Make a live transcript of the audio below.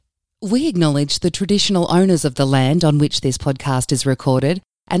We acknowledge the traditional owners of the land on which this podcast is recorded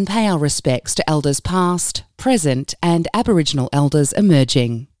and pay our respects to elders past, present and Aboriginal elders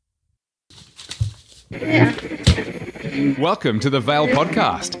emerging. Welcome to the Vale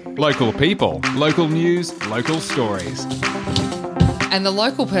Podcast. Local people, local news, local stories. And the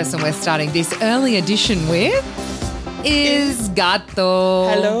local person we're starting this early edition with is Gato.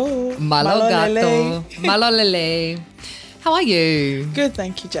 Hello. Malo Gato. Malolele. How are you? Good,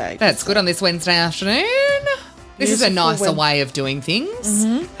 thank you, Jake. That's good on this Wednesday afternoon. This is a nicer way of doing things,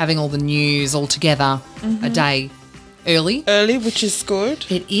 having all the news all together a day early. Early, which is good.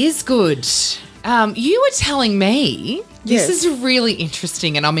 It is good. You were telling me, Yes. this is really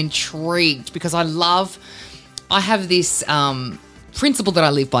interesting and I'm intrigued because I have this principle that I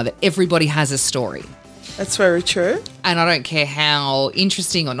live by, that everybody has a story. That's very true. And I don't care how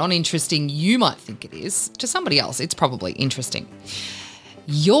interesting or non-interesting you might think it is, to somebody else, it's probably interesting.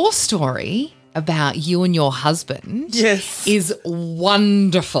 Your story about you and your husband is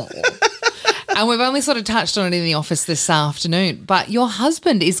wonderful. And we've only sort of touched on it in the office this afternoon, but your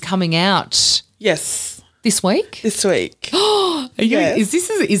husband is coming out Yes. this week? This week.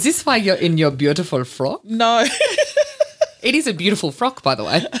 Is this why you're in your beautiful frock? No. It is a beautiful frock, by the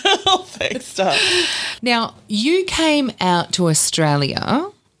way. Oh, thanks, Dad. Now, you came out to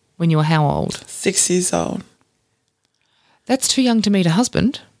Australia when you were how old? 6 years old. That's too young to meet a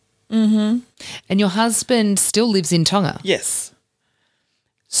husband. Mm-hmm. And your husband still lives in Tonga. Yes.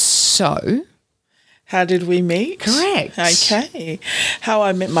 So? How did we meet? Correct. Okay. How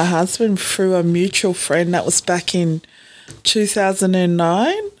I met my husband through a mutual friend. That was back in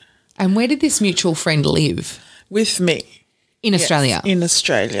 2009. And where did this mutual friend live? With me. In Australia? Yes, in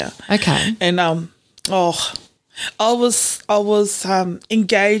Australia. Okay. And I was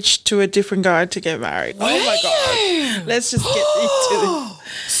engaged to a different guy to get married. Oh my God. Let's just get into this.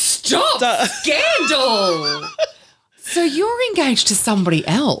 Stop! Scandal! So you're engaged to somebody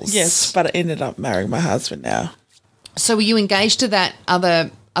else? Yes, but I ended up marrying my husband now. So were you engaged to that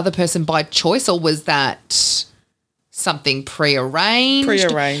other person by choice, or was that something prearranged?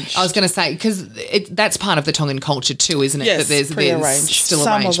 Prearranged. I was going to say, because that's part of the Tongan culture too, isn't it? Yes, that there's prearranged. still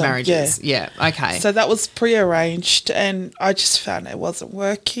Some arranged of them, marriages. Yeah, okay. So that was prearranged, and I just found it wasn't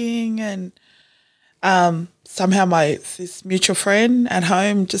working, and somehow this mutual friend at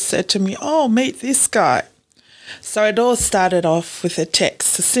home just said to me, "Oh, meet this guy." So it all started off with a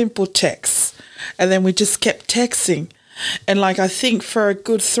simple text, and then we just kept texting, and I think for a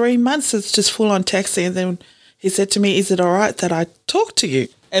good 3 months it's just full on texting, and then he said to me, "Is it all right that I talk to you?"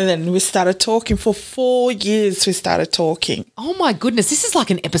 And then we started talking. For 4 years we started talking. Oh, my goodness. This is like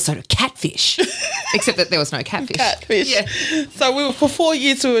an episode of Catfish, except that there was no catfish. Yeah. So for 4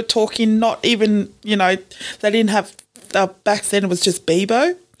 years we were talking, not even, they didn't have, back then it was just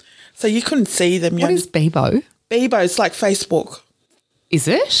Bebo. So you couldn't see them. What is Bebo? Bebo is like Facebook. Is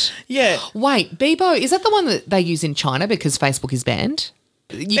it? Yeah. Wait, Bebo, is that the one that they use in China because Facebook is banned?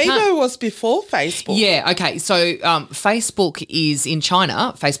 Bebo was before Facebook. Yeah, okay. So Facebook is in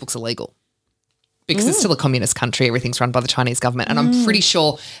China. Facebook's illegal because it's still a communist country. Everything's run by the Chinese government. And I'm pretty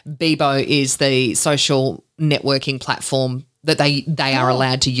sure Bebo is the social networking platform that they are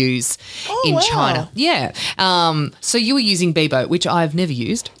allowed to use in China. Yeah. So you were using Bebo, which I've never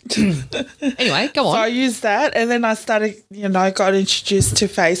used. Anyway, go on. So I used that, and then I started, got introduced to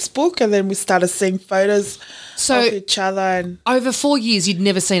Facebook, and then we started seeing photos of each other. And over 4 years, you'd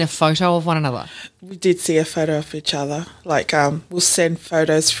never seen a photo of one another? We did see a photo of each other. We'll send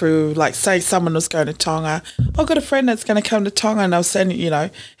photos through, say someone was going to Tonga. I've got a friend that's going to come to Tonga, and I'll send, he'll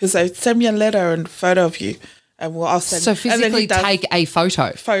say, "Send me a letter and a photo of you." And I'll send. So physically take a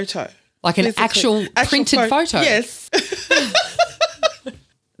photo? Like an actual printed photo? Yes.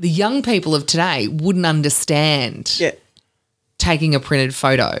 The young people of today wouldn't understand taking a printed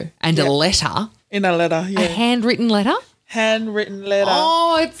photo and a letter. In a letter, A handwritten letter? Handwritten letter.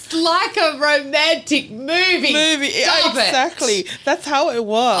 Oh, it's like a romantic movie. Stop exactly. It. That's how it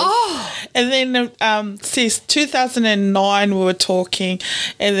was. Oh. And then since 2009 we were talking,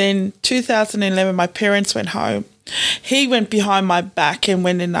 and then 2011 my parents went home. He went behind my back and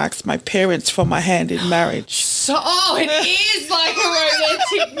went and asked my parents for my hand in marriage. So, it is like a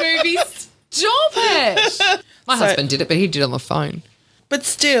romantic movie. Stop it. My husband did it, but he did it on the phone. But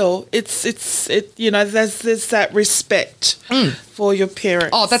still, it's there's that respect for your parents.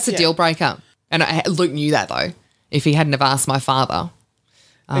 Oh, that's a deal breaker. And Luke knew that though. If he hadn't have asked my father.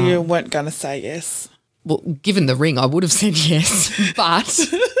 You weren't going to say yes. Well, given the ring, I would have said yes. But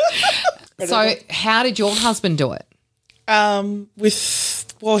so how did your husband do it?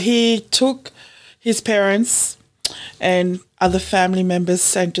 He took his parents and other family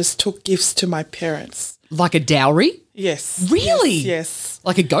members and just took gifts to my parents. Like a dowry? Yes. Really? Yes.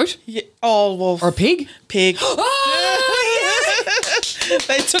 Like a goat? Yeah. Oh, well. Or a pig? Pig. Oh,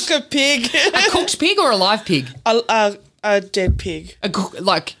 They took a pig. a cooked pig or a live pig? A dead pig.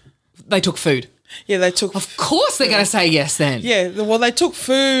 Like they took food? Yeah, they took. Of course they're going to say yes then. Yeah, well, they took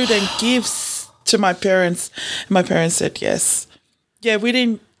food and gifts to my parents. And my parents said yes. Yeah, we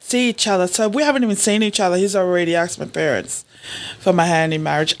didn't see each other, so we haven't even seen each other. He's already asked my parents for my hand in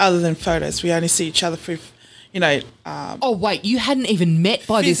marriage, other than photos. We only see each other through, Oh, wait, you hadn't even met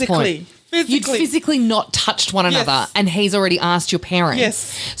by this point? You'd physically not touched one another, Yes. and he's already asked your parents.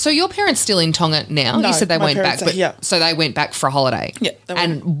 Yes. So your parents still in Tonga now? No, you said they my went back, parents are here. so they went back for a holiday. Yeah, they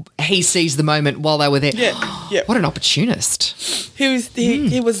and he seized the moment while they were there. Yeah, yeah. What an opportunist! He was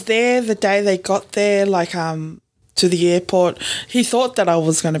there the day they got there, to the airport. He thought that I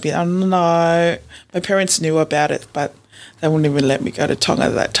was going to be there. No, my parents knew about it, but they wouldn't even let me go to Tonga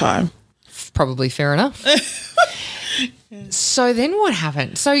at that time. Probably fair enough. So then what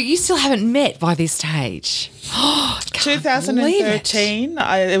happened? So you still haven't met by this stage? 2013,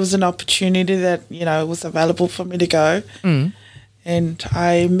 it was an opportunity that, was available for me to go. And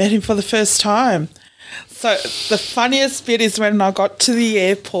I met him for the first time. So the funniest bit is when I got to the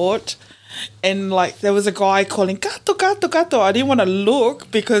airport and, there was a guy calling, gato, gato, gato. I didn't want to look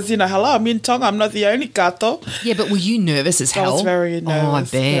because, hello, I'm in Tonga. I'm not the only gato. Yeah, but were you nervous as hell? I was very nervous. Oh, I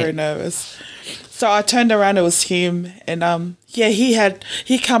bet. Very nervous. So I turned around, it was him, and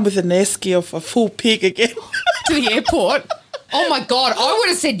he come with an esky of a full pig again. To the airport? Oh my God, I would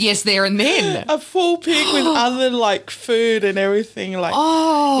have said yes there and then. A full pig with other food and everything.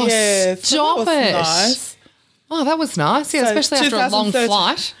 Oh, yeah, stop so that was it. nice. Oh, that was nice. Yeah, So especially after a long 2013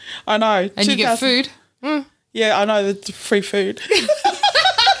 flight. I know. And you get food. Yeah, I know, the free food.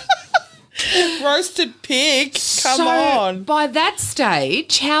 Roasted pig, come on. By that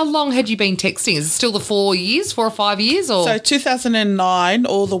stage, how long had you been texting? Is it still the 4 or 5 years? Or? So 2009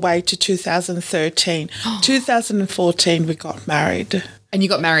 all the way to 2013. 2014 we got married. And you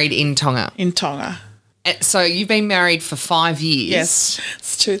got married in Tonga? In Tonga. So you've been married for 5 years? Yes,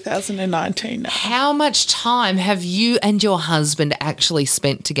 it's 2019 now. How much time have you and your husband actually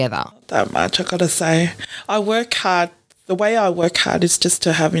spent together? Not that much, I got to say. I work hard. The way I work hard is just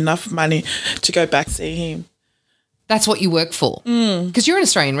to have enough money to go back see him. That's what you work for? Because you're an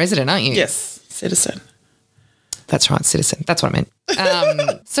Australian resident, aren't you? Yes, citizen. That's right, citizen. That's what I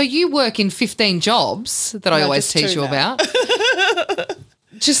meant. So you work in 15 jobs that I always just teach 2 you now. about.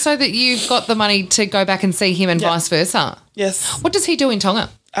 Just so that you've got the money to go back and see him and vice versa. Yes. What does he do in Tonga?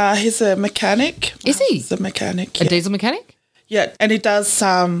 He's a mechanic. Is he? He's a mechanic, A yeah. diesel mechanic? Yeah, and he does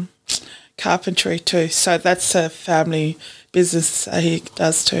carpentry too. So that's a family business that he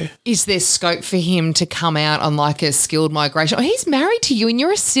does too. Is there scope for him to come out on a skilled migration? Oh, he's married to you and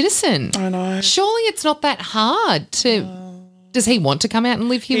you're a citizen. I know. Surely it's not that hard to... Does he want to come out and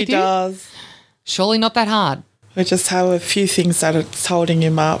live here He with you? does. Surely not that hard. We just have a few things that are holding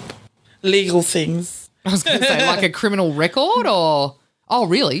him up. Legal things. I was going to say like a criminal record or... Oh,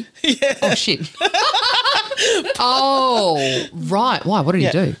 really? Yeah. Oh, shit. Oh, right. Why? What did he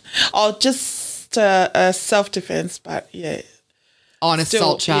do? Oh, just a self-defense, but yeah. Oh, an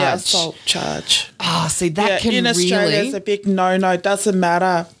assault charge. Yeah, assault charge. Oh, see, that can in Australia, really... it's a big no-no. Doesn't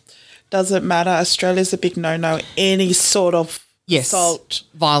matter. Australia's a big no-no. Any sort of assault.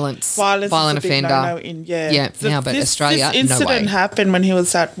 Violent Violence is a big offender. no-no in, Yeah, but Australia, this no incident way. happened when he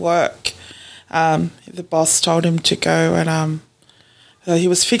was at work. The boss told him to go and he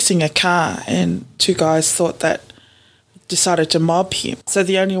was fixing a car and 2 guys thought that decided to mob him. So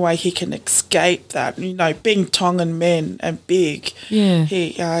the only way he can escape that, being Tongan men and big,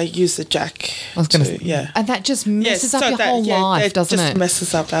 he used the jack. I was going to say, yeah. And that just messes up your whole life, doesn't just it?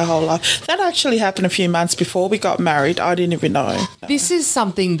 messes up our whole life. That actually happened a few months before we got married. I didn't even know. This is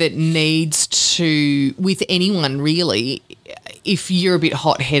something that needs to, with anyone really, if you're a bit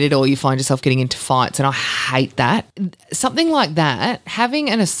hot-headed or you find yourself getting into fights, and I hate that, something like that, having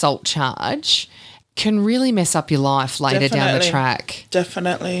an assault charge can really mess up your life later down the track.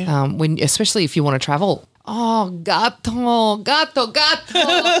 Definitely. Especially if you want to travel. Oh, gato, gato, gato.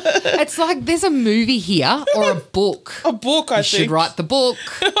 It's like there's a movie here or a book. A book, I think. You should write the book.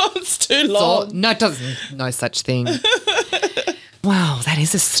 It's too long. No, it doesn't. No such thing. Wow, that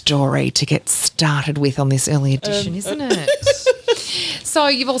is a story to get started with on this early edition, isn't it? So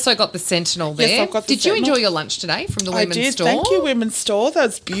you've also got the Sentinel there. Yes, I've got the Did you Sentinel. enjoy your lunch today from the I women's did. store? Thank you, women's store.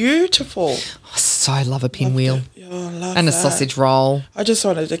 That's beautiful. I so love a pinwheel. Yeah, Oh, I love And a that. sausage roll. I just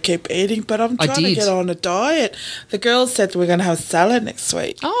wanted to keep eating, but I'm I trying to did. get on a diet. The girls said we're going to have salad next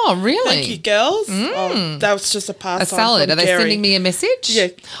week. Oh, really? Thank you, girls. Oh, that was just a pass A salad. on Are from they Kerry. sending me a message? Yeah,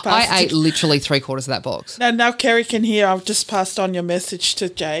 I passed ate it. literally 3/4 of that box. Now Kerry can hear. I've just passed on your message to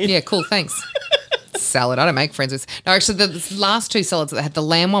Jane. Yeah, cool. Thanks. Salad. I don't make friends with. No, actually, the last two salads that I had, the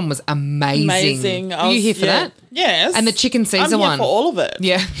lamb one was amazing. Amazing. Were you here for that? Yes. And the chicken Caesar I'm here one. for all of it.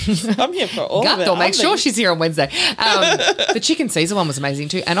 Yeah. I'm here for all of it. Gatto, make I'm sure the- she's here on Wednesday. The chicken Caesar one was amazing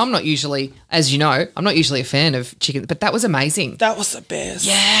too. And I'm not usually, as you know, I'm not usually a fan of chicken, but that was amazing. That was the best.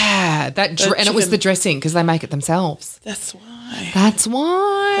 Yeah. And it was chicken- the dressing because they make it themselves. That's why. That's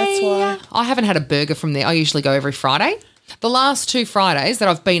why. That's why. I haven't had a burger from there. I usually go every Friday. The last 2 Fridays that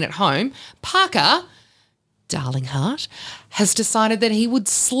I've been at home, Parker, darling heart, has decided that he would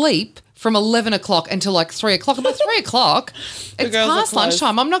sleep from 11 o'clock until like 3 o'clock. And by 3 o'clock, it's girls are past closed.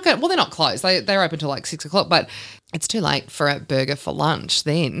 lunchtime. I'm not going, well, they're not closed. They're open till like 6 o'clock, but it's too late for a burger for lunch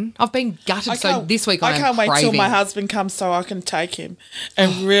then. I've been gutted. So this week I can't wait till craving. my husband comes so I can take him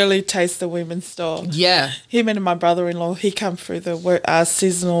and really taste the women's store. Yeah. Him and my brother-in-law, he come through the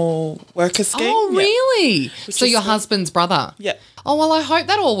seasonal worker scheme. Oh, Yeah. really? So is your good. husband's brother? Yeah. Oh, well, I hope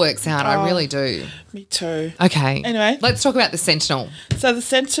that all works out. I really do. Me too. Okay. Anyway. Let's talk about the Sentinel. So the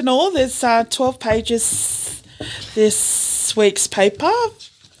Sentinel, there's 12 pages this week's paper,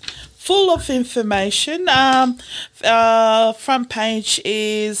 full of information. Front page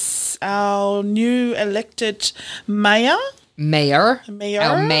is our new elected mayor. Mayor. Mayor.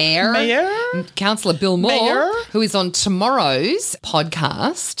 Our mayor. Mayor. Councillor Bill Moore, Mayor. who is on tomorrow's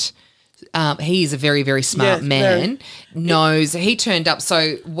podcast. He is a very, very smart Yeah, man. Knows he turned up.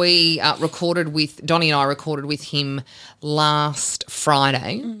 So we Donnie and I recorded with him last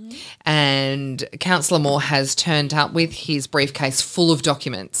Friday, and Councillor Moore has turned up with his briefcase full of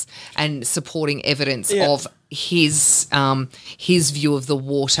documents and supporting evidence Yeah. of his view of the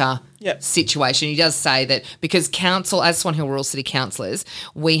water Yep. situation. He does say that because as Swan Hill Rural City councillors,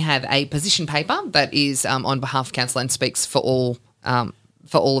 we have a position paper that is on behalf of council and speaks for all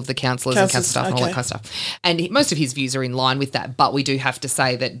of the councillors and council staff and all that okay. kind of stuff. And most of his views are in line with that, but we do have to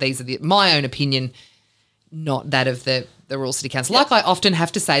say that these are my own opinion, not that of the Rural City Council. Like I often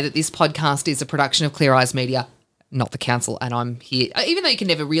have to say that this podcast is a production of Clear Eyes Media, not the council, and I'm here. Even though you can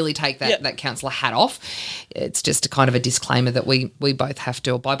never really take that councillor hat off, it's just a kind of a disclaimer that we both have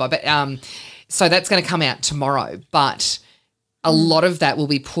to abide by. But so that's going to come out tomorrow, but a lot of that will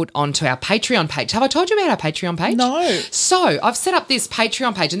be put onto our Patreon page. Have I told you about our Patreon page? No. So I've set up this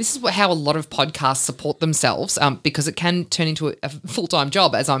Patreon page, and this is how a lot of podcasts support themselves because it can turn into a full-time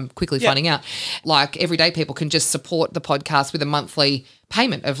job, as I'm quickly finding out. Like everyday people can just support the podcast with a monthly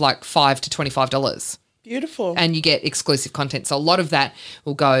payment of like $5 to $25. Beautiful. And you get exclusive content. So a lot of that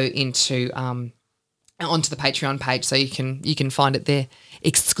will go into onto the Patreon page, so you can find it there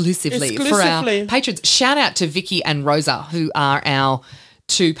exclusively for our patrons. Shout out to Vicky and Rosa, who are our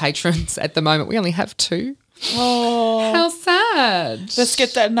 2 patrons at the moment. We only have 2. Oh, How sad. let's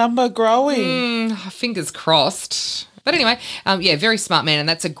get that number growing. Fingers crossed. But anyway, very smart man, and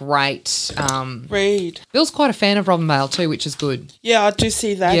that's a great Read. Bill's quite a fan of Robin Bale too, which is good. Yeah, I do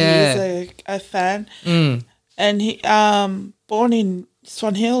see that. Yeah. He is a fan. And he born in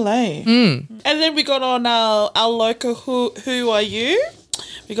Swan Hill, eh? And then we got on our local Who Are You?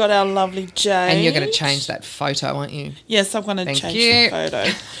 We got our lovely Jane. And you're going to change that photo, aren't you? Yes, I'm going to change you. the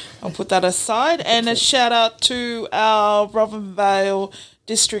photo. I'll put that aside. And a shout out to our Robin Vale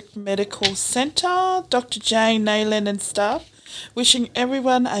District Medical Centre, Dr. Jane Nayland and staff. Wishing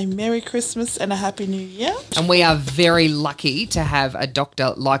everyone a Merry Christmas and a Happy New Year. And we are very lucky to have a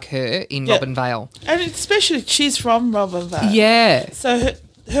doctor like her in Robin Vale. And especially she's from Robin Vale. Yeah. So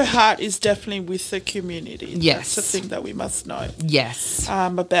her heart is definitely with the community. Yes. That's the thing that we must know Yes.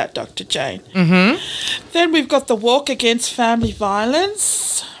 about Dr. Jane. Then we've got the Walk Against Family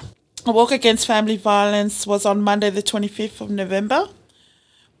Violence. The Walk Against Family Violence was on Monday the 25th of November.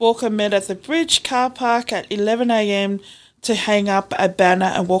 Walker met at the bridge car park at 11 a.m. to hang up a banner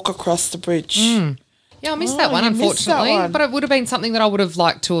and walk across the bridge. Yeah, I missed that one, you missed that unfortunately. one. But it would have been something that I would have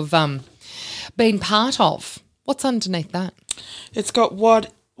liked to have been part of. What's underneath that? It's got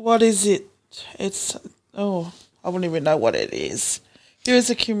what is it? It's, I wouldn't even know what it is. Here is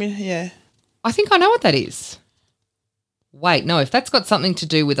a community, yeah. I think I know what that is. Wait, no, if that's got something to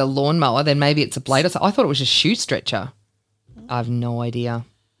do with a lawnmower, then maybe it's a blade or something. I thought it was a shoe stretcher. I have no idea.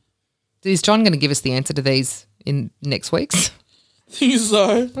 Is John going to give us the answer to these in next week's? Think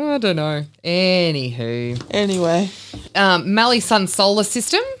so. I don't know. Anywho. Anyway. Mallee Sun Solar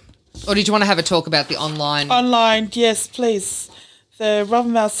System? Or did you want to have a talk about the online? Online, yes, please. The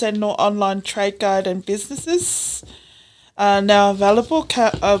Rubbermail Sentinel online trade guide and businesses are now available.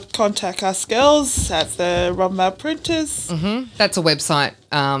 Contact us girls at the Rubbermail printers. Mm-hmm. That's a website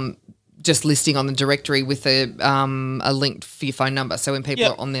just listing on the directory with a link for your phone number. So when people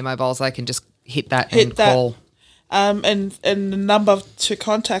are on their mobiles, they can just hit that call. And the number to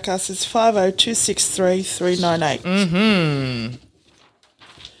contact us is 50263398. Mm-hmm.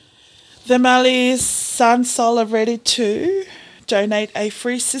 The Mallee's Sun Solar ready to donate a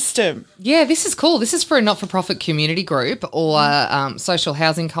free system. Yeah, this is cool. This is for a not-for-profit community group or social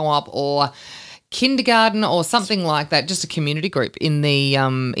housing co-op or kindergarten or something like that, just a community group in the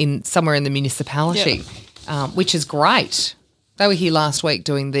in somewhere in the municipality, which is great. They were here last week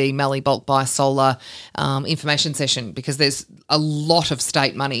doing the Mallee Bulk Buy Solar information session because there's a lot of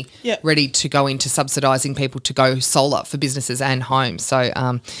state money ready to go into subsidising people to go solar for businesses and homes. So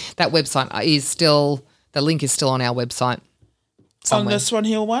that website is still – the link is still on our website somewhere. On the Swan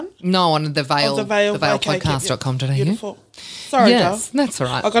Hill one? No, on the Vale, thevalepodcast.com.au. Beautiful. Sorry, yes, that's all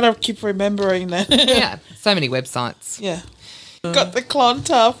right. I've got to keep remembering that. Yeah, so many websites. Yeah. Got the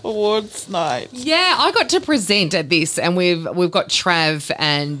Clontarf Awards night. Yeah, I got to present at this, and we've got Trav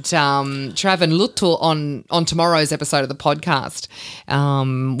and Lutu on tomorrow's episode of the podcast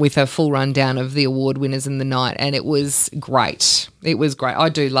with a full rundown of the award winners in the night, and it was great. It was great. I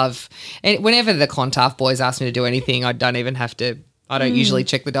do love, and whenever the Clontarf boys ask me to do anything, I don't even have to. I don't usually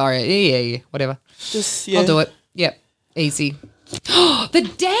check the diary. Yeah, whatever. I'll do it. Yep, easy.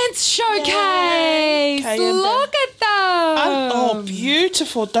 The dance showcase! Look at them! Oh,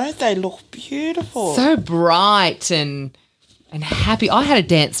 beautiful. Don't they look beautiful? So bright and happy. I had a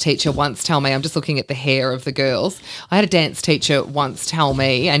dance teacher once tell me, I'm just looking at the hair of the girls. I had a dance teacher once tell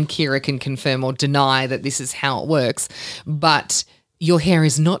me, and Kira can confirm or deny that this is how it works, but your hair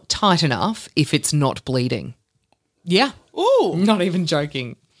is not tight enough if it's not bleeding. Yeah. Ooh. Not even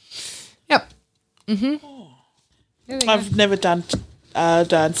joking. Yep. Mm-hmm. I've never done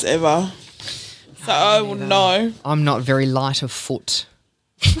dance ever, so I wouldn't know. I'm not very light of foot.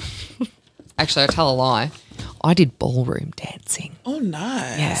 Actually, I tell a lie. I did ballroom dancing. Oh,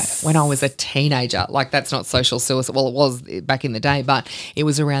 nice. Yeah, when I was a teenager. Like, that's not social suicide. Well, it was back in the day, but it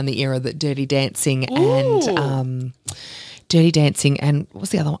was around the era that Dirty Dancing and what was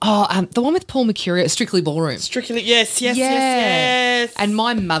the other one? Oh, the one with Paul Mercurio, Strictly Ballroom. Strictly, yes. And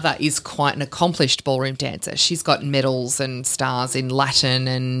my mother is quite an accomplished ballroom dancer. She's got medals and stars in Latin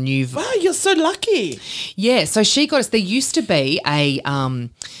and New. Wow, you're so lucky. Yeah, so she got us. There used to be a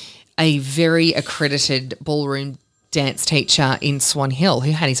very accredited ballroom dance teacher in Swan Hill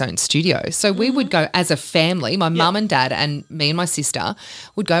who had his own studio. So we would go as a family, my mum and dad and me and my sister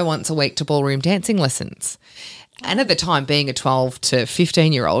would go once a week to ballroom dancing lessons. And at the time, being a 12 to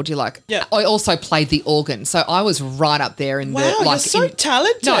 15-year-old, you're like, I also played the organ. So I was right up there in wow, you're so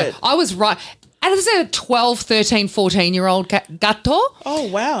talented. No, I was right. And as a 12, 13, 14-year-old gato. Oh,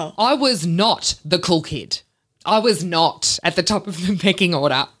 wow. I was not the cool kid. I was not at the top of the pecking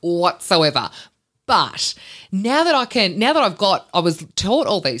order whatsoever. But now that I was taught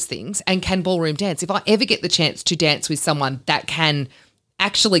all these things and can ballroom dance, if I ever get the chance to dance with someone that can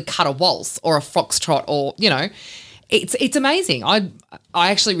actually cut a waltz or a foxtrot or, it's amazing. I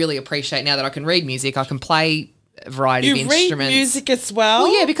actually really appreciate now that I can read music, I can play a variety of instruments. You read music as well?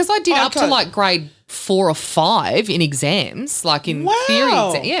 Well, yeah, because I did up to like grade 4 or 5 in exams, like in theory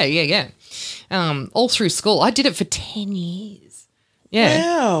exams. Yeah. All through school. I did it for 10 years. Yeah.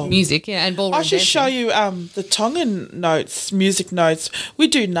 Wow. Music, and ballroom I should dancing. show you the Tongan music notes. We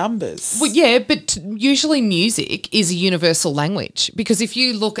do numbers. Well, yeah, but usually music is a universal language because if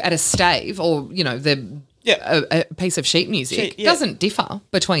you look at a stave or, a piece of sheet music, it doesn't differ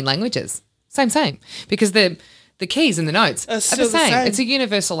between languages. Same. Because the keys and the notes are the same. It's a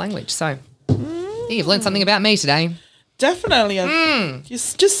universal language. So you've learned something about me today. Definitely. You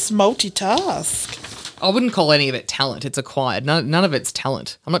just multitask. I wouldn't call any of it talent. It's acquired. None of it's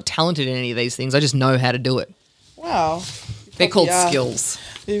talent. I'm not talented in any of these things. I just know how to do it. Wow. They're called skills.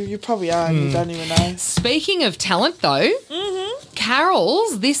 You probably are and you don't even know. Speaking of talent, though,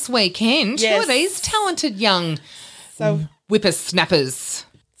 carols this weekend. Yes. Who are these talented young whippersnappers?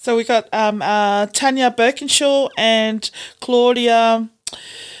 So we got Tanya Birkinshaw and Claudia.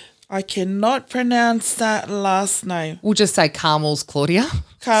 I cannot pronounce that last name. We'll just say Carmel's Claudia.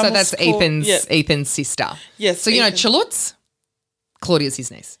 So that's Ethan's sister. Yes. So, Chalutz, Claudia's his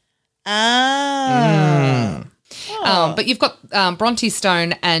niece. Ah. But you've got Bronte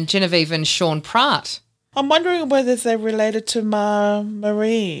Stone and Genevieve and Sean Pratt. I'm wondering whether they're related to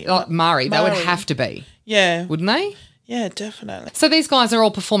Marie. Mari. They would have to be. Yeah. Wouldn't they? Yeah, definitely. So these guys are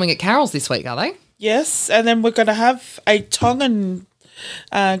all performing at carols this week, are they? Yes, and then we're going to have a Tongan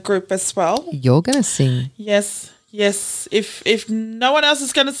group as well. You're going to sing. Yes. If no one else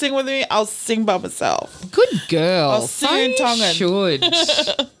is going to sing with me, I'll sing by myself. Good girl. I'll sing in Tongan. Should.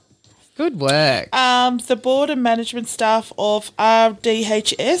 Good work. The board and management staff of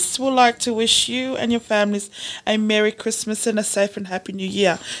RDHS would like to wish you and your families a Merry Christmas and a safe and happy New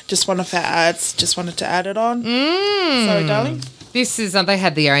Year. Just one of our ads. Just wanted to add it on. Sorry, darling. This is they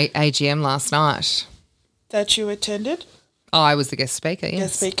had the AGM last night. That you attended? Oh, I was the guest speaker, yes.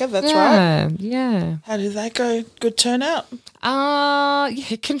 Guest speaker, that's right. Yeah. How did that go? Good turnout? Yeah,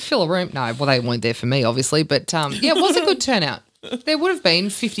 it can fill a room. No, well, they weren't there for me, obviously, but yeah, it was a good turnout. There would have been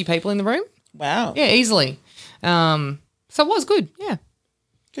 50 people in the room. Wow. Yeah, easily. So it was good, yeah.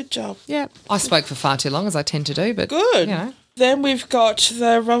 Good job. Yeah. I spoke for far too long, as I tend to do, but Good. you know. Then we've got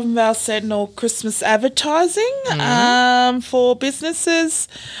the Robinvale Sentinel Christmas advertising for businesses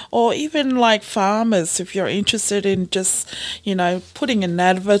or even like farmers if you're interested in just, putting an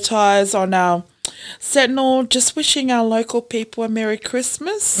advertise on our Sentinel, just wishing our local people a Merry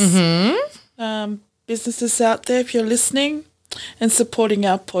Christmas. Businesses out there, if you're listening, and supporting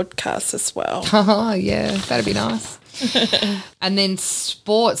our podcast as well. Oh, yeah, that'd be nice. And then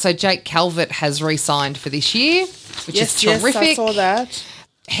sport. So Jake Calvert has re-signed for this year, which is terrific. Yes, I saw that.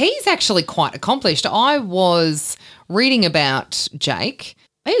 He's actually quite accomplished. I was reading about Jake.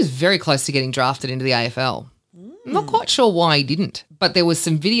 He was very close to getting drafted into the AFL. I'm not quite sure why he didn't, but there was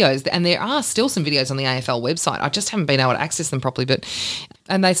some videos, and there are still some videos on the AFL website. I just haven't been able to access them properly,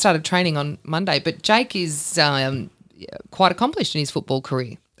 and they started training on Monday. But Jake is quite accomplished in his football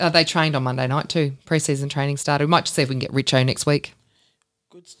career. They trained on Monday night too. Pre-season training started. We might just see if we can get Richo next week.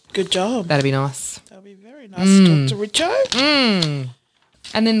 Good job. That'd be nice. That'd be very nice to talk to Richo.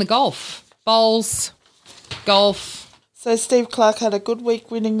 And then the golf. Bowls, golf. So Steve Clark had a good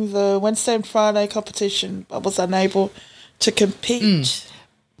week winning the Wednesday and Friday competition, but was unable to compete.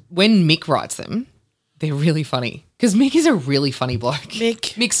 When Mick writes them, they're really funny because Mick is a really funny bloke.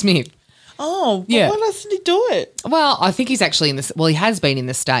 Mick Smith. Oh, yeah. Why doesn't he do it? Well, I think he's actually he has been in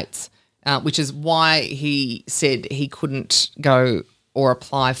the States, which is why he said he couldn't go or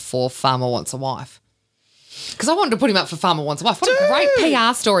apply for Farmer Wants a Wife. Because I wanted to put him up for Farmer Wants a Wife. What a great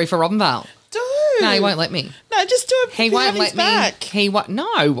PR story for Robinvale. Dude. No, he won't let me. No, just do it. He won't let me. Back. He won't. No.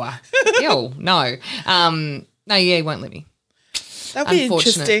 Ew, no. No, yeah, he won't let me. That'd be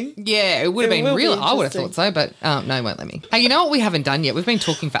interesting. Yeah, it would have been real. I would have thought so, but no, he won't let me. Hey, you know what we haven't done yet? We've been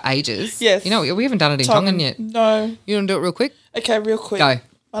talking for ages. Yes. You know, we haven't done it in Tongan yet. No. You want to do it real quick? Okay, real quick. Go.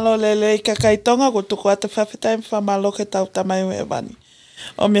 Malo lele kakai tonga ko tuku ata whawhetai whamalo ke tau tamai ue wani.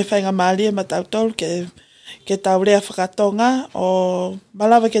 O me whainga maali e matau tolu ke tau rea whakatonga o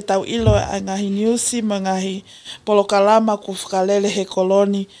malawa ke tau ilo a ngahi niusi ma ngahi polokalama ku whakalele he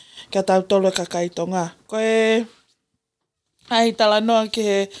koloni ke tau tolu e kakai tonga. Koe ai tala noa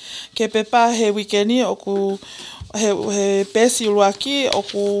ke pepa he wikeni o ku he pesi uruaki o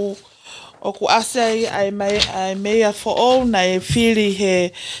ku asai ai mea for all na e whiri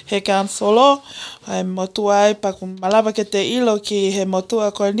he kansolo ai motua ai pa ku malawa ke te ilo ki he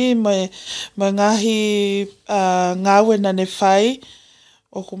motua ko ni me ngahi ngawe na ne whai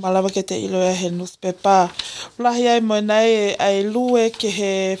o ku malawa ke te ilo e he newspaper. Lahi ai mo nei ai lue ke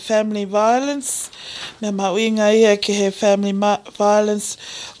he family violence. Me mauinga ia ke he family violence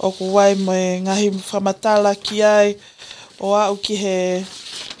o ku wai mo ngahi whamatala ki ai o au ki he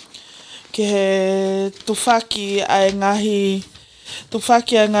tufaki ai ngahi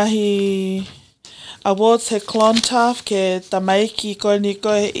awards he Clontarf ke tamaiki ko ni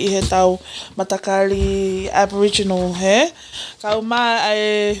ko I he tau matakari Aboriginal he. Kau mai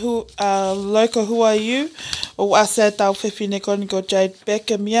ai local Who Are You o ase tau whiwhine ko ni ko Jade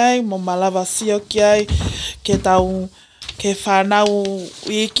Beckham iai mo malawa sio ki ai ke tau ke whanau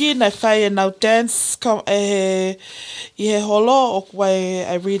wiki na whai e nau dance I he holo o kuai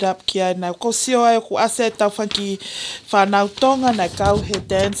I read up ki ai nau ko sio ai o ku ase tau whanki whanau tonga na kau he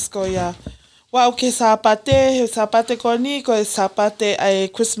dance ko ia. Wau ke he sapate ko ni ko e sapate ai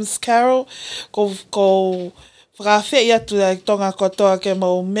Christmas Carol ko whakawhi ia tu ai tonga kotoa ke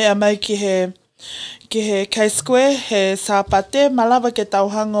mo mea mai ki he K-Square he sapate malawa ke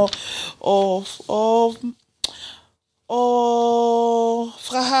tauhango o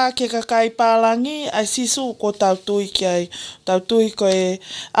whaha ke kakai pālangi ai sisu ko tautui ki ai. Tautui ko e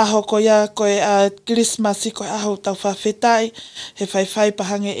aho ko ia ko e a Christmas ko e aho tau whawhetai he whaiwhai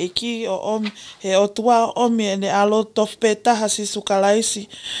pahange e ki o he otua omi e ne alo tofpe taha sisu kalaisi.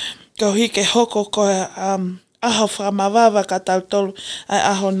 Ko hi ke hoko ko e aho whamawāwa ka tautolu, ai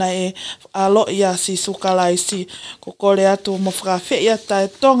aho nei a lo ia si sukalai si ko kore atu mo whakawhia tai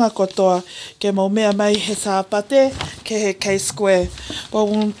tonga kotoa ke mo mea mai he sāpate ke he K-square.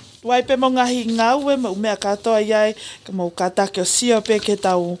 Waipe mo ngahi ngaue mo mea katoa iai ke mo katake o siope ke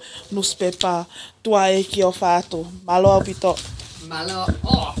tau newspaper tua e ki o whātu. Malo pito. Malo.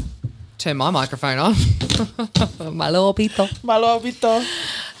 Oh. Turn my microphone on. Malo pito. Malo pito.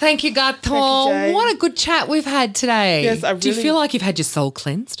 Thank you, Gato. Thank you, Jane. What a good chat we've had today. Yes, Do you feel like you've had your soul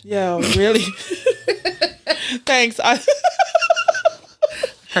cleansed? Yeah, really. Thanks.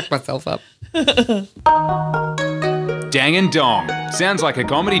 Crack myself up. Dang and Dong. Sounds like a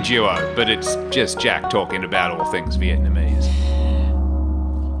comedy duo, but it's just Jack talking about all things Vietnamese.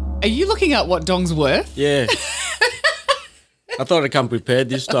 Are you looking at what Dong's worth? Yeah. I thought I'd come prepared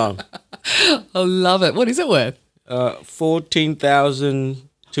this time. I love it. What is it worth?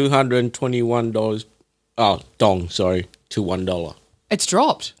 $14,221. Oh, dong, sorry, to $1. It's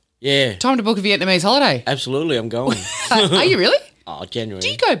dropped. Yeah, Time to book a Vietnamese holiday. absolutely, I'm going. Are you really? Oh, January. Do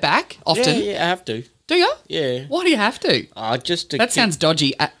you go back often? Yeah, I have to. Do you? Yeah. Why do you have to? Just to That sounds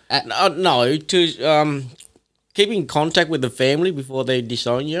dodgy. No, to keep in contact with the family before they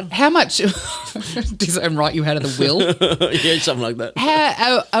disown you. How much does it write you out of the will? Yeah, something like that.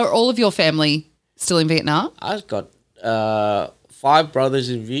 How are all of your family still in Vietnam? I've got 5 brothers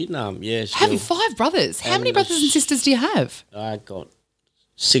in Vietnam. Yeah, still. Have you 5 brothers? How many brothers and sisters do you have? I got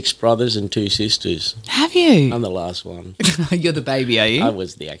 6 brothers and 2 sisters. Have you? I'm the last one. You're the baby, are you? I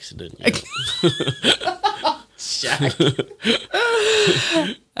was the accident. Yeah. Jack.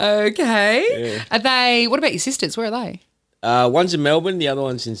 Okay. Yeah. Are they? What about your sisters? Where are they? One's in Melbourne, the other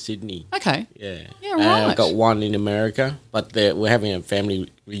one's in Sydney. Okay. Yeah. Yeah, And right. I've got one in America, but we're having a family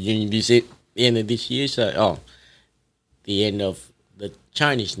reunion the end of this year. So, the end of the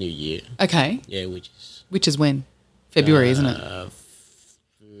Chinese New Year. Okay. Yeah, Which is when? February, isn't it?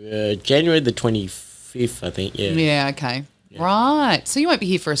 January the 25th, I think. Yeah. Yeah. Okay. Right. So you won't be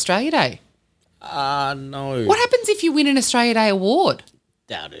here for Australia Day. No. What happens if you win an Australia Day award?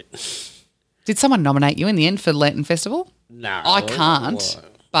 Doubt it. Did someone nominate you in the end for Lantern Festival? No. I can't,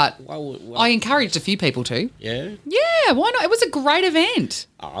 but Why I encouraged a few people to. Yeah? Yeah, why not? It was a great event.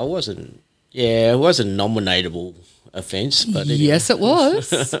 I wasn't. Yeah, it was a nominatable offence, but Yes, it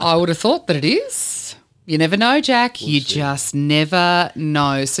was. I would have thought that it is. You never know, Jack. You just never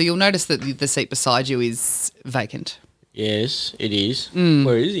know. So you'll notice that the seat beside you is vacant. Yes, it is.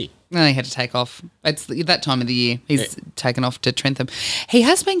 Where is he? No, he had to take off. It's that time of the year. He's taken off to Trentham. He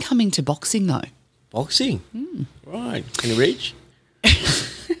has been coming to boxing, though. Boxing? Right. Can he reach?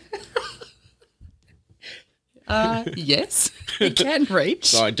 Yes, he can reach.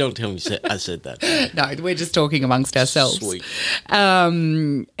 Sorry, don't tell me I said that. No, we're just talking amongst ourselves. Sweet.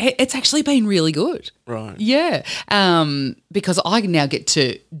 It's actually been really good. Right. Yeah, because I now get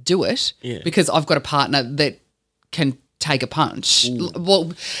to do it because I've got a partner that can take a punch.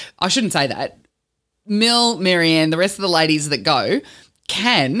 Well, I shouldn't say that. Marianne, the rest of the ladies that go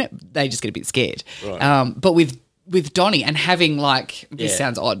they just get a bit scared. Right. But with Donnie and having this Yeah.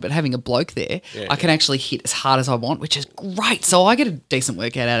 sounds odd, but having a bloke there, I can actually hit as hard as I want, which is great. So I get a decent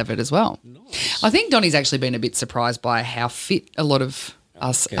workout out of it as well. Nice. I think Donnie's actually been a bit surprised by how fit a lot of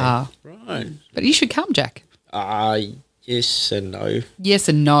us are. Right. But you should come, Jack. Yes and no. Yes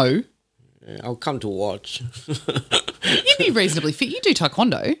and no. I'll come to watch. You'd be reasonably fit. You do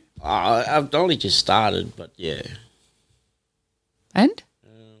taekwondo. I've only just started, but yeah. And?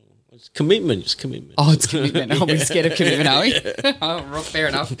 It's commitment. It's commitment. Oh, it's commitment. Oh, we're scared of commitment, are we? Oh, fair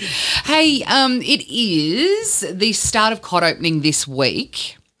enough. Hey, it is the start of cod opening this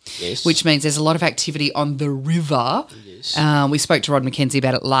week. Yes. Which means there's a lot of activity on the river. Yes. We spoke to Rod McKenzie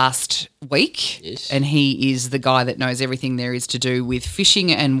about it last week. Yes. And he is the guy that knows everything there is to do with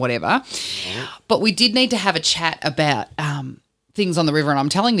fishing and whatever. Right. But we did need to have a chat about things on the river, and I'm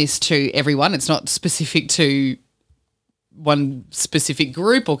telling this to everyone. It's not specific to one specific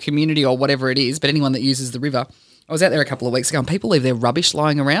group or community or whatever it is, but anyone that uses the river. I was out there a couple of weeks ago and people leave their rubbish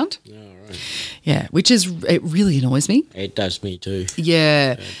lying around. Oh, right. Yeah, it really annoys me. It does me too.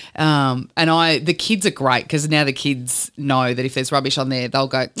 Yeah. And the kids are great because now the kids know that if there's rubbish on there, they'll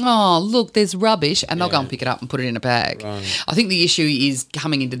go, oh, look, there's rubbish, and they'll go and pick it up and put it in a bag. Right. I think the issue is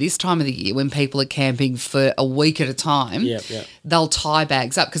coming into this time of the year when people are camping for a week at a time, they'll tie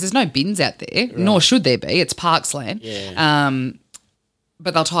bags up because there's no bins out there, nor should there be. It's parksland. Yeah.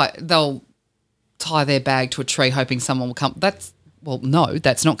 But they'll tie their bag to a tree hoping someone will come. No,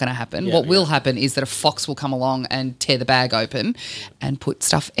 that's not going to happen. What will happen is that a fox will come along and tear the bag open and put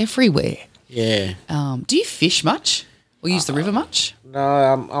stuff everywhere. Yeah. Do you fish much or use the river much? No,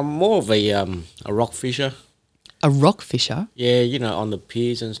 I'm more of a rock fisher. A rock fisher? Yeah, you know, on the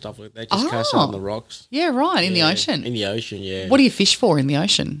piers and stuff like that. Just cast out on the rocks. Yeah, right, in the ocean. In the ocean, yeah. What do you fish for in the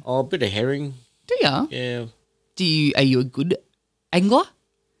ocean? Oh, a bit of herring. Do you? Yeah. Are you a good angler?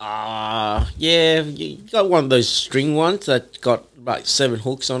 Yeah, you got one of those string ones that got like 7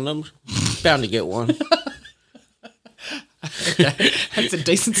 hooks on them. Bound to get one. Okay. That's a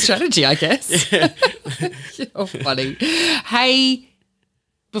decent strategy, I guess. You're funny. Hey,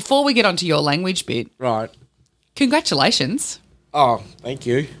 before we get onto your language bit, Right. congratulations. Oh, thank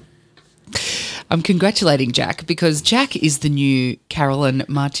you. I'm congratulating Jack because Jack is the new Carolyn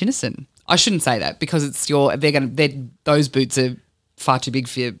Martinison. I shouldn't say that because it's those boots are far too big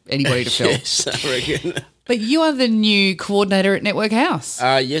for anybody to fill. Yes, I reckon. But you are the new coordinator at Network House.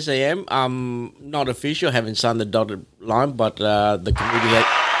 Yes, I am. I'm not official, haven't signed the dotted line, but the committee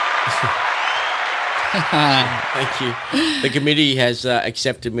Thank you. The committee has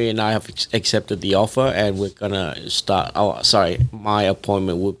accepted me, and I have accepted the offer, and we're gonna start. Oh, sorry, my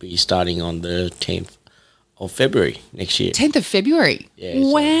appointment would be starting on the 10th of February next year. 10th of February? Yeah.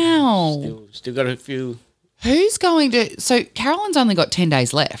 So wow. still got a few. Who's going to... So Carolyn's only got 10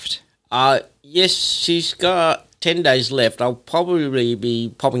 days left. Yes, she's got 10 days left. I'll probably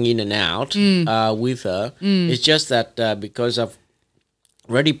be popping in and out with her. It's just that because I've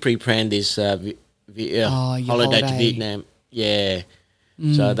already pre-planned this holiday to Vietnam. Yeah.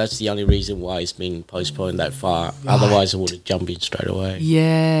 So that's the only reason why it's been postponed that far. Right. Otherwise, I would have jumped in straight away.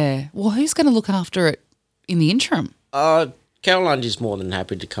 Yeah. Well, who's going to look after it in the interim? Caroline is more than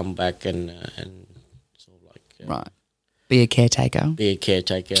happy to come back and sort of like... right. Be a caretaker. Be a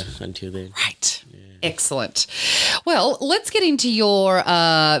caretaker until then. Right. Yeah. Excellent. Well, let's get into your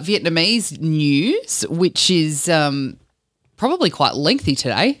Vietnamese news, which is probably quite lengthy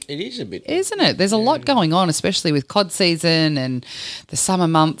today. It is a bit. Isn't it? There's a lot going on, especially with cod season and the summer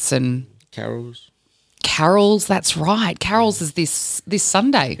months and... Carols, that's right. Carols is this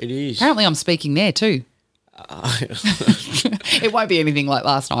Sunday. It is. Apparently I'm speaking there too. It won't be anything like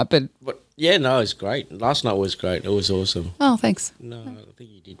last night, but yeah, no, it's great. Last night was great. It was awesome. Oh, thanks. No, I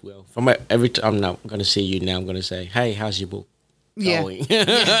think you did well. From every time now, I'm going to see you now. I'm going to say, "Hey, how's your book going?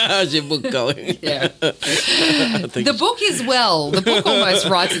 How's your book going?" Yeah. The book is well. The book almost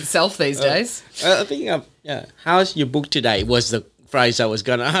writes itself these days. I think how's your book today was the phrase I was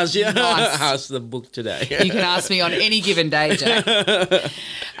going to ask you. Nice. How's the book today? You can ask me on any given day, Jack.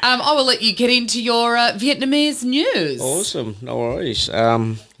 I will let you get into your Vietnamese news. Awesome. No worries.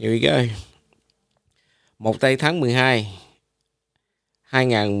 Here we go. 1 tây tháng 12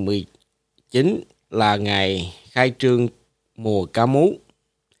 2019 là ngày khai trương mùa cá mú.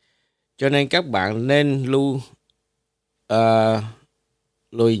 Cho nên các bạn nên lưu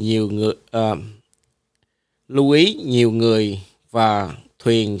ý nhiều người và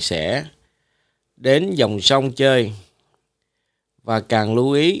thuyền sẽ đến dòng sông chơi, và càng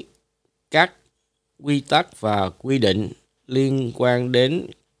lưu ý các quy tắc và quy định liên quan đến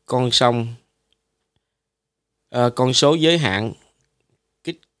con số giới hạn,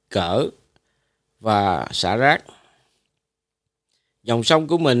 kích cỡ và xả rác. Dòng sông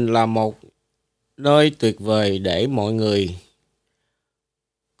của mình là một nơi tuyệt vời để mọi người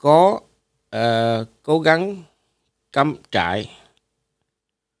cố gắng cắm trại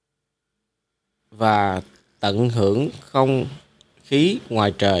và tận hưởng không khí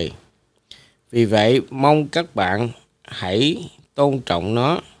ngoài trời. Vì vậy, mong các bạn hãy tôn trọng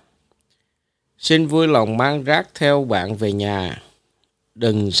nó. Xin vui lòng mang rác theo bạn về nhà.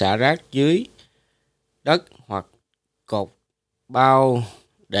 Đừng xả rác dưới đất hoặc cột bao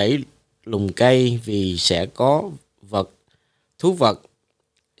để lùm cây, vì sẽ có thú vật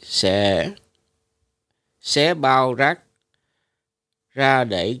sẽ xé bao rác ra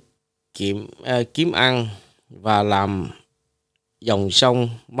để kiếm ăn và làm dòng sông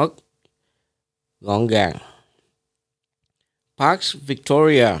mất gọn gàng. Parks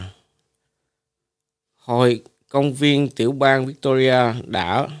Victoria, Hội công viên tiểu bang Victoria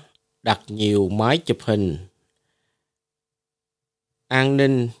đã đặt nhiều máy chụp hình an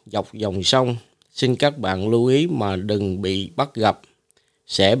ninh dọc dòng sông. Xin các bạn lưu ý mà đừng bị bắt gặp,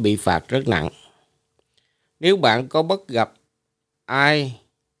 sẽ bị phạt rất nặng. Nếu bạn có bắt gặp ai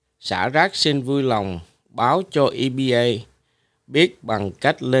xả rác, xin vui lòng báo cho EPA biết bằng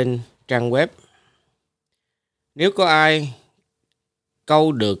cách lên trang web. Nếu có ai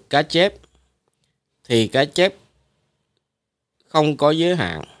câu được cá chép thì cá chép không có giới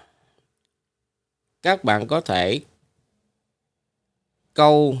hạn. Các bạn có thể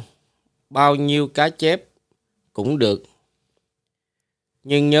câu bao nhiêu cá chép cũng được.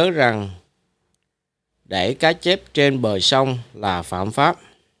 Nhưng nhớ rằng để cá chép trên bờ sông là phạm pháp.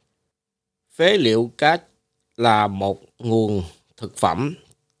 Phế liệu cá là một nguồn thực phẩm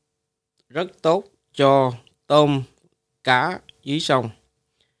rất tốt cho tôm, cá dưới sông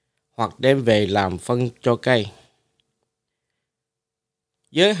hoặc đem về làm phân cho cây.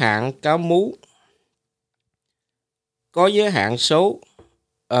 Giới hạn cá mú có giới hạn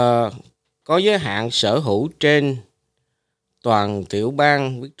có giới hạn sở hữu trên toàn tiểu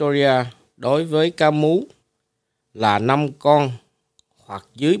bang Victoria đối với cá mú là 5 con hoặc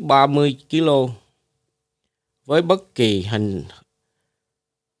dưới 30 kg với bất kỳ hình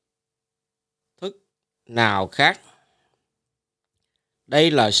thức nào khác.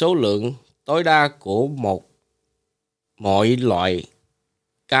 Đây là số lượng tối đa của mọi loại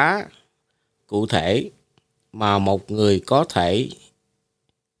cá cụ thể mà một người có thể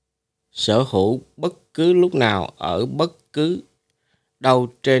sở hữu bất cứ lúc nào ở bất cứ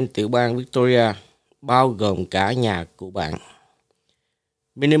đâu trên tiểu bang Victoria, bao gồm cả nhà của bạn.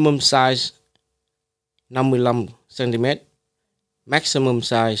 Minimum size 55 cm, maximum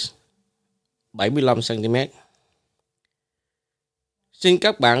size 75 cm. Xin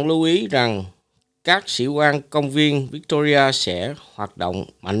các bạn lưu ý rằng các sĩ quan công viên Victoria sẽ hoạt động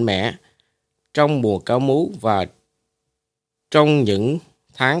mạnh mẽ trong mùa cá mú và trong những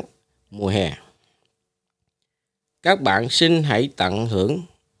tháng mùa hè. Các bạn xin hãy tận hưởng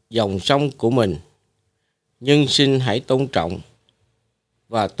dòng sông của mình, nhưng xin hãy tôn trọng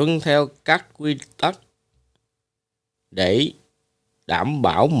và tuân theo các quy tắc để đảm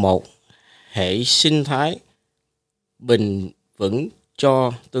bảo một hệ sinh thái bền vững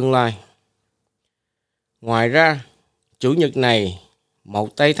cho tương lai. Ngoài ra, Chủ nhật này,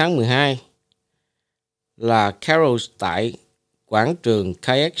 1 tây tháng 12, là Carols tại quảng trường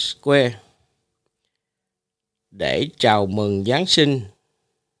Kayak Square để chào mừng Giáng sinh.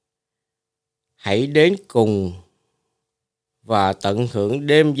 Hãy đến cùng và tận hưởng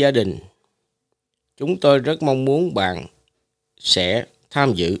đêm gia đình. Chúng tôi rất mong muốn bạn sẽ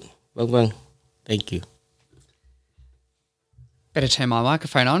tham dự. Vân vân. Thank you. Better turn my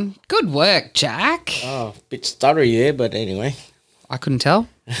microphone on. Good work, Jack. Oh, bit stuttery there, but anyway. I couldn't tell.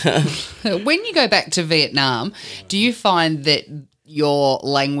 When you go back to Vietnam, do you find that your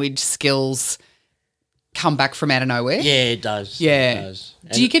language skills come back from out of nowhere? Yeah, it does. Yeah. It does.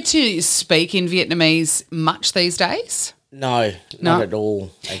 Do you get to speak in Vietnamese much these days? No, not at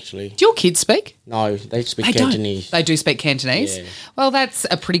all, actually. Do your kids speak? No, they speak They Cantonese. don't. They do speak Cantonese? Yeah. Well, that's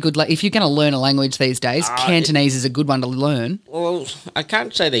a pretty good... if you're going to learn a language these days, Cantonese is a good one to learn. Well, I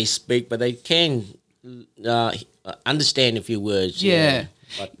can't say they speak, but they can understand a few words. Yeah.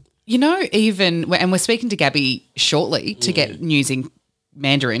 But You know, even... and we're speaking to Gabby shortly to get news in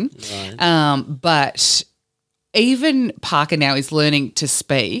Mandarin. Right. But even Parker now is learning to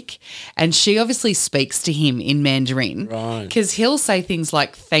speak, and she obviously speaks to him in Mandarin. Right. Because he'll say things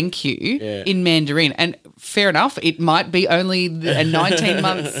like thank you in Mandarin. And fair enough, it might be only a 19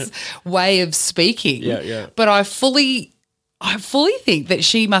 months way of speaking. Yeah. But I fully think that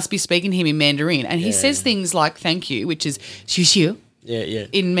she must be speaking to him in Mandarin. And he says things like thank you, which is xiu xiu. Yeah.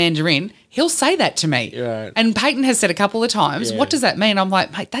 In Mandarin, he'll say that to me. Right. And Peyton has said a couple of times, Yeah. what does that mean? I'm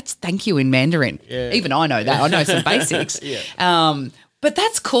like, mate, that's thank you in Mandarin. Yeah. Even I know that. I know some basics. But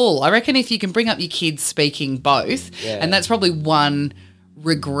that's cool. I reckon if you can bring up your kids speaking both, and that's probably one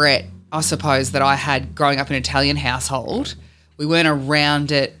regret, I suppose, that I had growing up in an Italian household. We weren't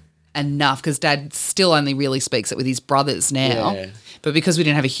around it enough because Dad still only really speaks it with his brothers now. Yeah. But because we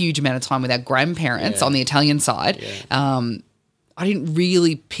didn't have a huge amount of time with our grandparents on the Italian side, I didn't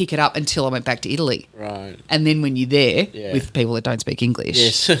really pick it up until I went back to Italy. Right. And then when you're there with people that don't speak English,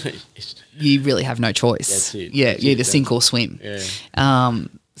 Yes. you really have no choice. That's it. Yeah, That's you it, either sink or swim. Yeah.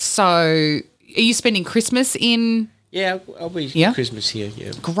 So are you spending Christmas in... Yeah, I'll be Yeah? Christmas here.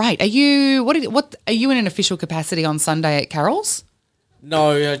 Yeah. Great. Are you are you in an official capacity on Sunday at Carol's?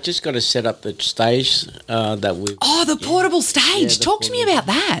 No, I just got to set up the stage that we. Oh, the portable stage. the Talk to me about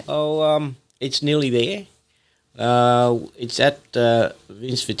that. Oh, it's nearly there. It's at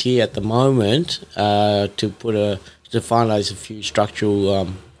Vince Fatier at the moment to finalise a few structural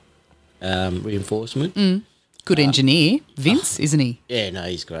reinforcement. Good engineer, Vince, isn't he? Yeah, no,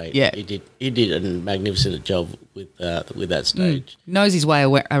 he's great. Yeah. he did a magnificent job with that stage. Knows his way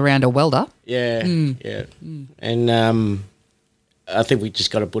around a welder. Yeah, and I think we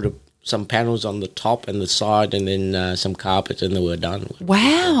just got to put some panels on the top and the side, and then some carpet, and then we're done.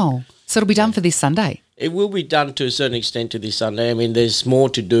 Wow. So it'll be done for this Sunday. It will be done to a certain extent to this Sunday. I mean, there's more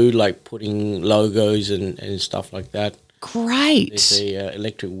to do, like putting logos and stuff like that. Great. There's a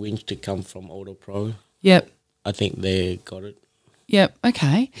electric winch to come from Auto Pro. Yep. I think they got it. Yep.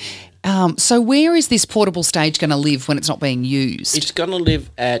 Okay. So where is this portable stage going to live when it's not being used? It's going to live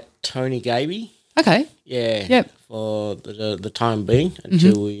at Tony Gaby. Okay. Yeah. Yep. For the time being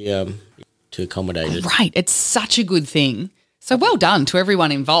until we to accommodate it. Right. It's such a good thing. So well done to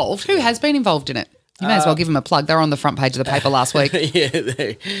everyone involved. Who has been involved in it? You may as well give them a plug. They were on the front page of the paper last week.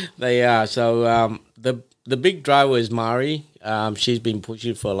 Yeah, they are. So the big driver is Mari. She's been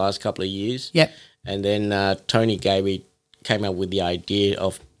pushing for the last couple of years. Yep. And then Tony came up with the idea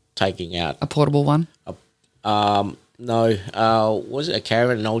of taking out A portable one. no, was it a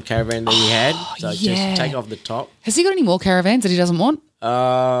caravan, an old caravan that he had? So yeah. just take off the top. Has he got any more caravans that he doesn't want?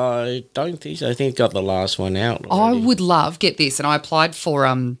 I don't think so. I think he got the last one out already. I would love, get this, and I applied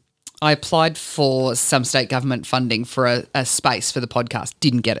for some state government funding for a space for the podcast.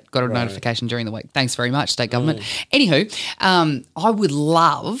 Didn't get it. Got a notification during the week. Thanks very much, state government. Anywho, I would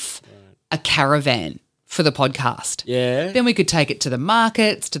love a caravan for the podcast. Yeah. Then we could take it to the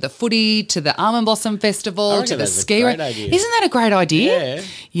markets, to the footy, to the Almond Blossom Festival, to the ski. Great idea. Isn't that a great idea? Yeah.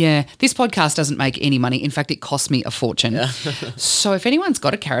 Yeah. This podcast doesn't make any money. In fact, it costs me a fortune. Yeah. So if anyone's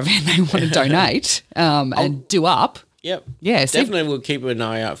got a caravan they want to donate and do up. Yep. Yeah. Definitely we'll keep an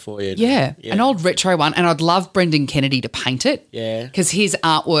eye out for you. Yeah. An old retro one. And I'd love Brendan Kennedy to paint it. Yeah. Because his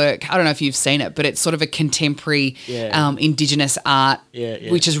artwork, I don't know if you've seen it, but it's sort of a contemporary Indigenous art,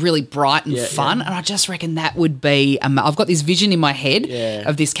 which is really bright and fun. And I just reckon that would be, I've got this vision in my head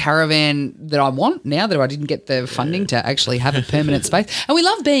of this caravan that I want now that I didn't get the funding to actually have a permanent space. And we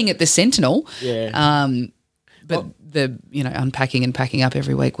love being at the Sentinel. Yeah. But the unpacking and packing up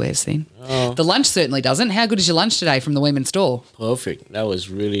every week wears thin. Oh. The lunch certainly doesn't. How good is your lunch today from the Women's Store? Perfect. That was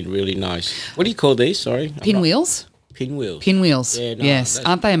really, really nice. What do you call these? Sorry. Pinwheels? Pinwheels. Pinwheels. Yeah, no, yes.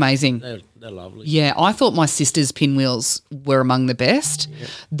 Aren't they amazing? They're lovely. Yeah, I thought my sister's pinwheels were among the best. Yeah.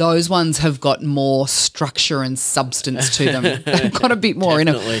 Those ones have got more structure and substance to them. They've got a bit more in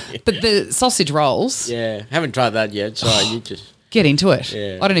them. But the sausage rolls. Yeah, haven't tried that yet. So you just get into it.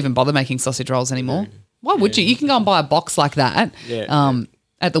 Yeah. I don't even bother making sausage rolls anymore. Yeah. Why would you? You can go and buy a box like that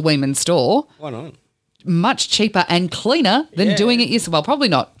at the Women's Store. Why not? Much cheaper and cleaner than doing it yourself. Well, probably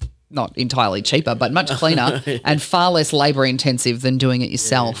not entirely cheaper, but much cleaner and far less labour intensive than doing it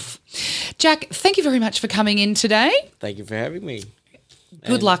yourself. Yeah. Jack, thank you very much for coming in today. Thank you for having me.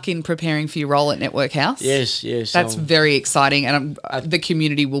 Good luck in preparing for your role at Network House. Yes. That's very exciting, and the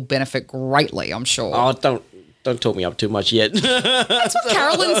community will benefit greatly, I'm sure. Oh, Don't talk me up too much yet. That's what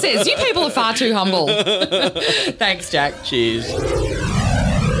Carolyn says. You people are far too humble. Thanks, Jack. Cheers.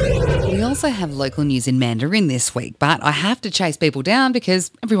 We also have local news in Mandarin this week, but I have to chase people down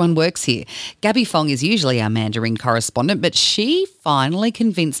because everyone works here. Gabby Fong is usually our Mandarin correspondent, but she finally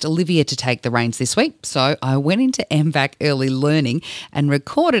convinced Olivia to take the reins this week. So I went into MVAC Early Learning and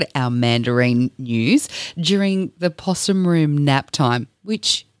recorded our Mandarin news during the possum room nap time,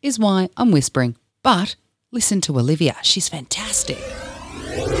 which is why I'm whispering. But listen to Olivia. She's fantastic.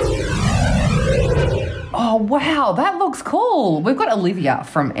 Oh, wow. That looks cool. We've got Olivia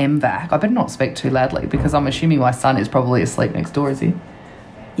from MVAC. I better not speak too loudly because I'm assuming my son is probably asleep next door, is he?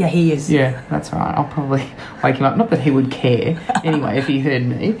 Yeah, he is. Yeah, that's right. I'll probably wake him up. Not that he would care. Anyway, if he heard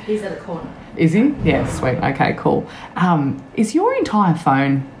me. He's at the corner. Is he? Yeah, sweet. Okay, cool. Is your entire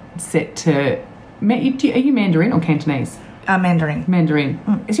phone set to... Are you Mandarin or Cantonese? Mandarin. Mandarin.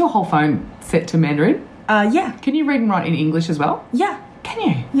 Mm. Is your whole phone set to Mandarin? Yeah. Can you read and write in English as well? Yeah. Can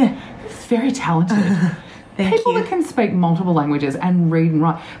you? Yeah. Very talented. People that can speak multiple languages and read and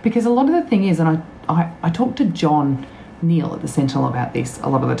write. Because a lot of the thing is, and I talk to John Neal at the Sentinel about this a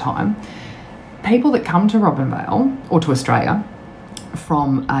lot of the time, people that come to Robinvale or to Australia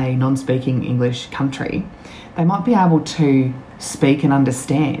from a non-speaking English country, they might be able to speak and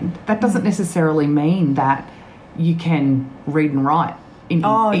understand. That doesn't necessarily mean that you can read and write in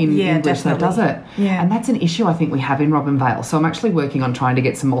English, though, does it? Yeah. And that's an issue I think we have in Robinvale. So I'm actually working on trying to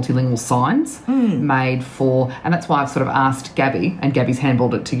get some multilingual signs made for, and that's why I've sort of asked Gabby, and Gabby's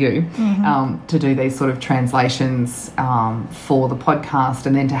handballed it to you, to do these sort of translations for the podcast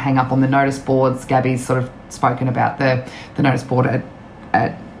and then to hang up on the notice boards. Gabby's sort of spoken about the notice board at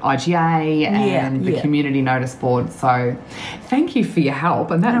IGA and the community notice board. So thank you for your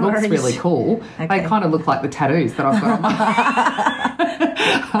help, and that looks really cool. Okay. They kind of look like the tattoos that I've got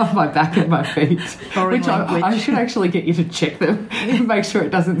on my bac and my feet, which I should actually get you to check them and make sure it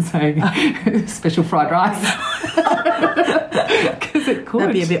doesn't say special fried rice. Because it could.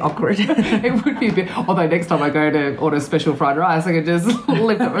 That'd be a bit awkward. It would be a bit, although next time I go to order special fried rice I could just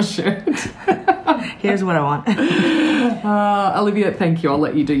lift up my shirt. Here's what I want. Olivia, thank you. I'll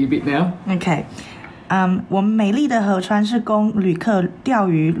let you do your bit now. Okay. 我们美丽的河川是供旅客钓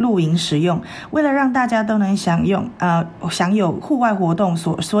鱼、露营使用，为了让大家都能享有户外活动，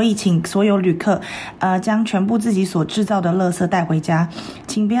所以请所有旅客将全部自己所制造的垃圾带回家，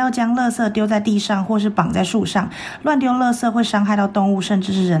请不要将垃圾丢在地上或是绑在树上，乱丢垃圾会伤害到动物甚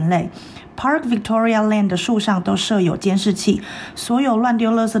至是人类。Park Victoria Land 的树上都设有监视器，所有乱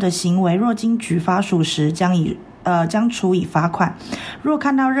丢垃圾的行为若经举发属实，将处以罚款。若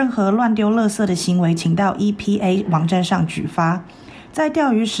看到任何乱丢垃圾的行为，请到 EPA 网站上举发。在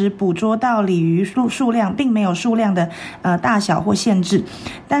钓鱼时捕捉到鲤鱼数量并没有数量的大小或限制，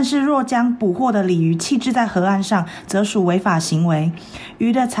但是若将捕获的鲤鱼弃置在河岸上，则属违法行为。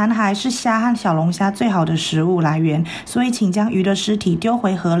鱼的残骸是虾和小龙虾最好的食物来源，所以请将鱼的尸体丢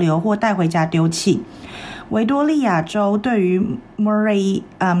回河流或带回家丢弃。维多利亚州对于 Murray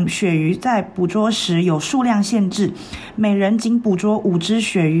鳕鱼在捕捉时有数量限制，每人仅捕捉5只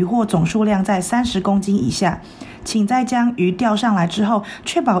鳕鱼或总数量在30公斤以下。请在将鱼钓上来之后，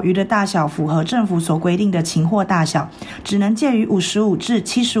确保鱼的大小符合政府所规定的擒获大小，只能介于55至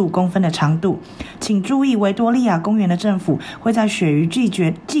75公分的长度。请注意，维多利亚公园的政府会在鳕鱼季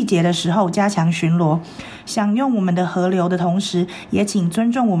节的时候加强巡逻。享用我们的河流的同时，也请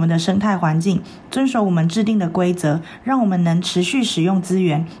尊重我们的生态环境，遵守我们制定的规则，让我们能持续使用资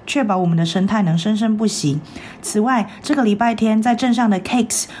源，确保我们的生态能生生不息。此外，这个礼拜天在镇上的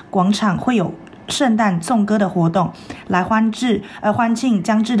Cakes 广场会有圣诞颂歌的活动，来欢庆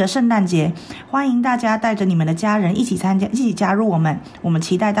将至的圣诞节。欢迎大家带着你们的家人一起加入我们，我们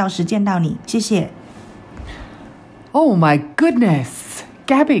期待到时见到你。谢谢。Oh my goodness.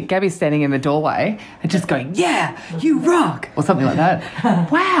 Gabby's standing in the doorway and just going, yeah, you rock, or something like that.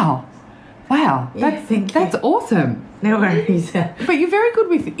 Wow. That's awesome. No worries. But you're very good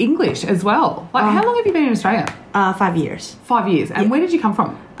with English as well. Like, how long have you been in Australia? 5 years. 5 years. And where did you come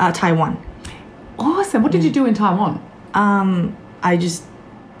from? Taiwan. Awesome. What did you do in Taiwan? I just,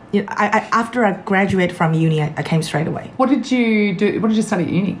 after I graduated from uni, I came straight away. What did you do? What did you study at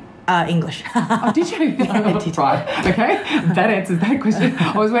uni? English. Oh, did you? I did. Right. Okay. That answers that question.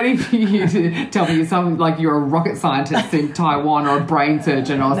 I was waiting for you to tell me you're a rocket scientist in Taiwan or a brain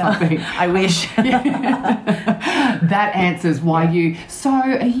surgeon or something. I wish. That answers why you... So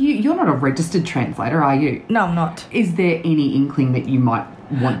you're not a registered translator, are you? No, I'm not. Is there any inkling that you might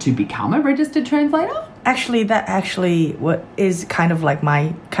want to become a registered translator? Actually, that what is kind of like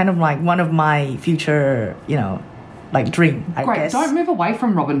one of my future, dream, I guess. Don't move away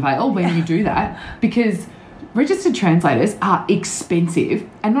from Robin Vale when you do that, because registered translators are expensive,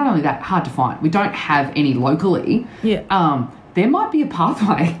 and not only that, hard to find. We don't have any locally. Yeah. There might be a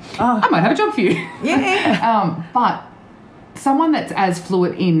pathway. I might have a job for you. Yeah. But someone that's as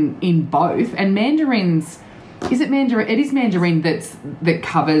fluent in both, and Mandarin's... Is it Mandarin? It is Mandarin that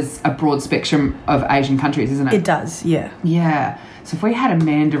covers a broad spectrum of Asian countries, isn't it? It does, yeah. Yeah. So if we had a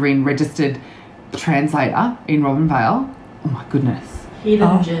Mandarin registered translator in Robin Vale, oh my goodness.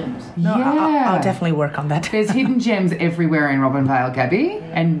 Hidden gems. No, Yeah. I'll definally work on that. There's hidden gems everywhere in Robin Vale, Gabby,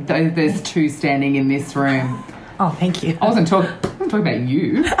 and there's 2 standing in this room. Oh, thank you. I wasn't talking about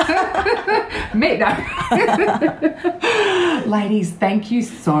you. Me, no. Ladies, thank you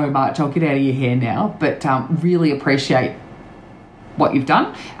so much. I'll get out of your hair now, but really appreciate what you've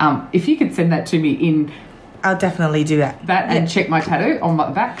done. If you could send that to me in... I'll definitely do that. And check my tattoo on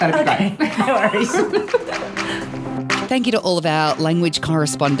my back, that'd be great. No worries. Thank you to all of our language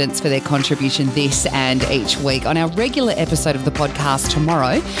correspondents for their contribution this and each week. On our regular episode of the podcast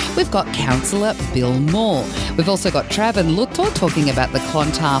tomorrow, we've got Councillor Bill Moore. We've also got Trav and Lutto talking about the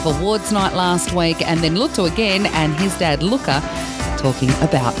Clontarf Awards night last week, and then Lutto again and his dad Luca talking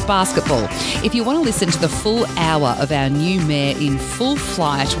about basketball. If you want to listen to the full hour of our new mayor in full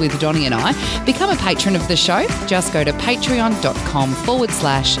flight with Donnie and I, become a patron of the show. Just go to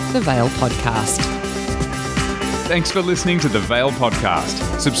patreon.com/The Vale Podcast. Thanks for listening to The Vale Podcast.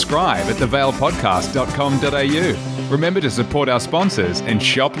 Subscribe at thevalepodcast.com.au. Remember to support our sponsors and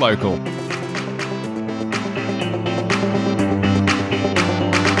shop local.